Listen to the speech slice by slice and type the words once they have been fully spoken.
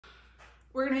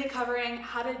we're gonna be covering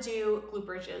how to do glute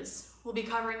bridges. We'll be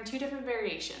covering 2 different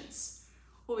variations.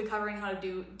 We'll be covering how to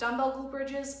do dumbbell glute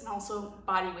bridges and also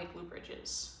bodyweight glute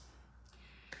bridges.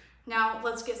 Now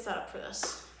let's get set up for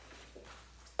this.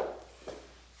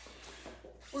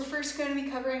 We're first going to be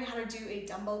covering how to do a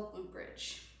dumbbell glute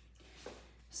bridge.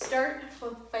 Start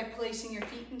by placing your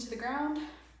feet into the ground,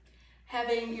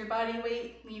 having your body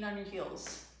weight lean on your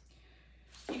heels.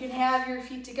 You can have your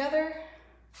feet together,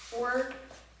 or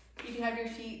you can have your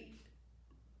feet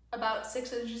about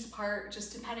 6 inches apart,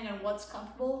 just depending on what's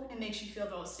comfortable and makes you feel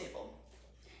the most stable.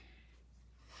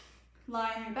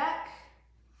 Lie on your back.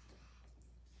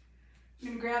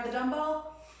 You're gonna grab the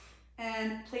dumbbell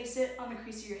and place it on the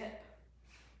crease of your hip.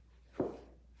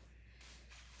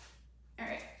 All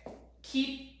right,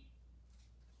 keep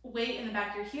weight in the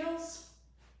back of your heels.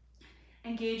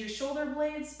 Engage your shoulder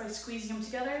blades by squeezing them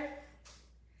together.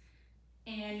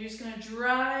 And you're just gonna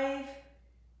drive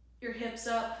your hips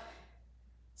up,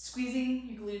 squeezing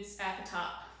your glutes at the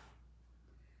top.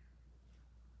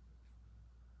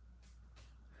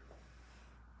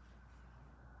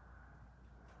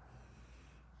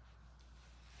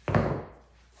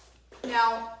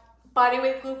 Now,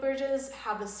 bodyweight glute bridges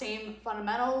have the same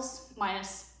fundamentals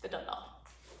minus the dumbbell.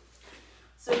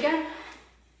 So again,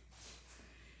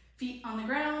 feet on the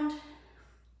ground,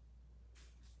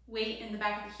 weight in the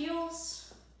back of the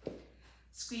heels,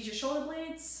 squeeze your shoulder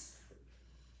blades.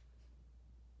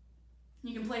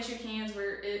 You can place your hands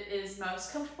where it is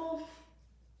most comfortable,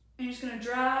 and you're just gonna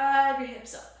drive your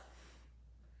hips up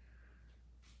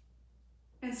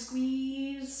and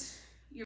squeeze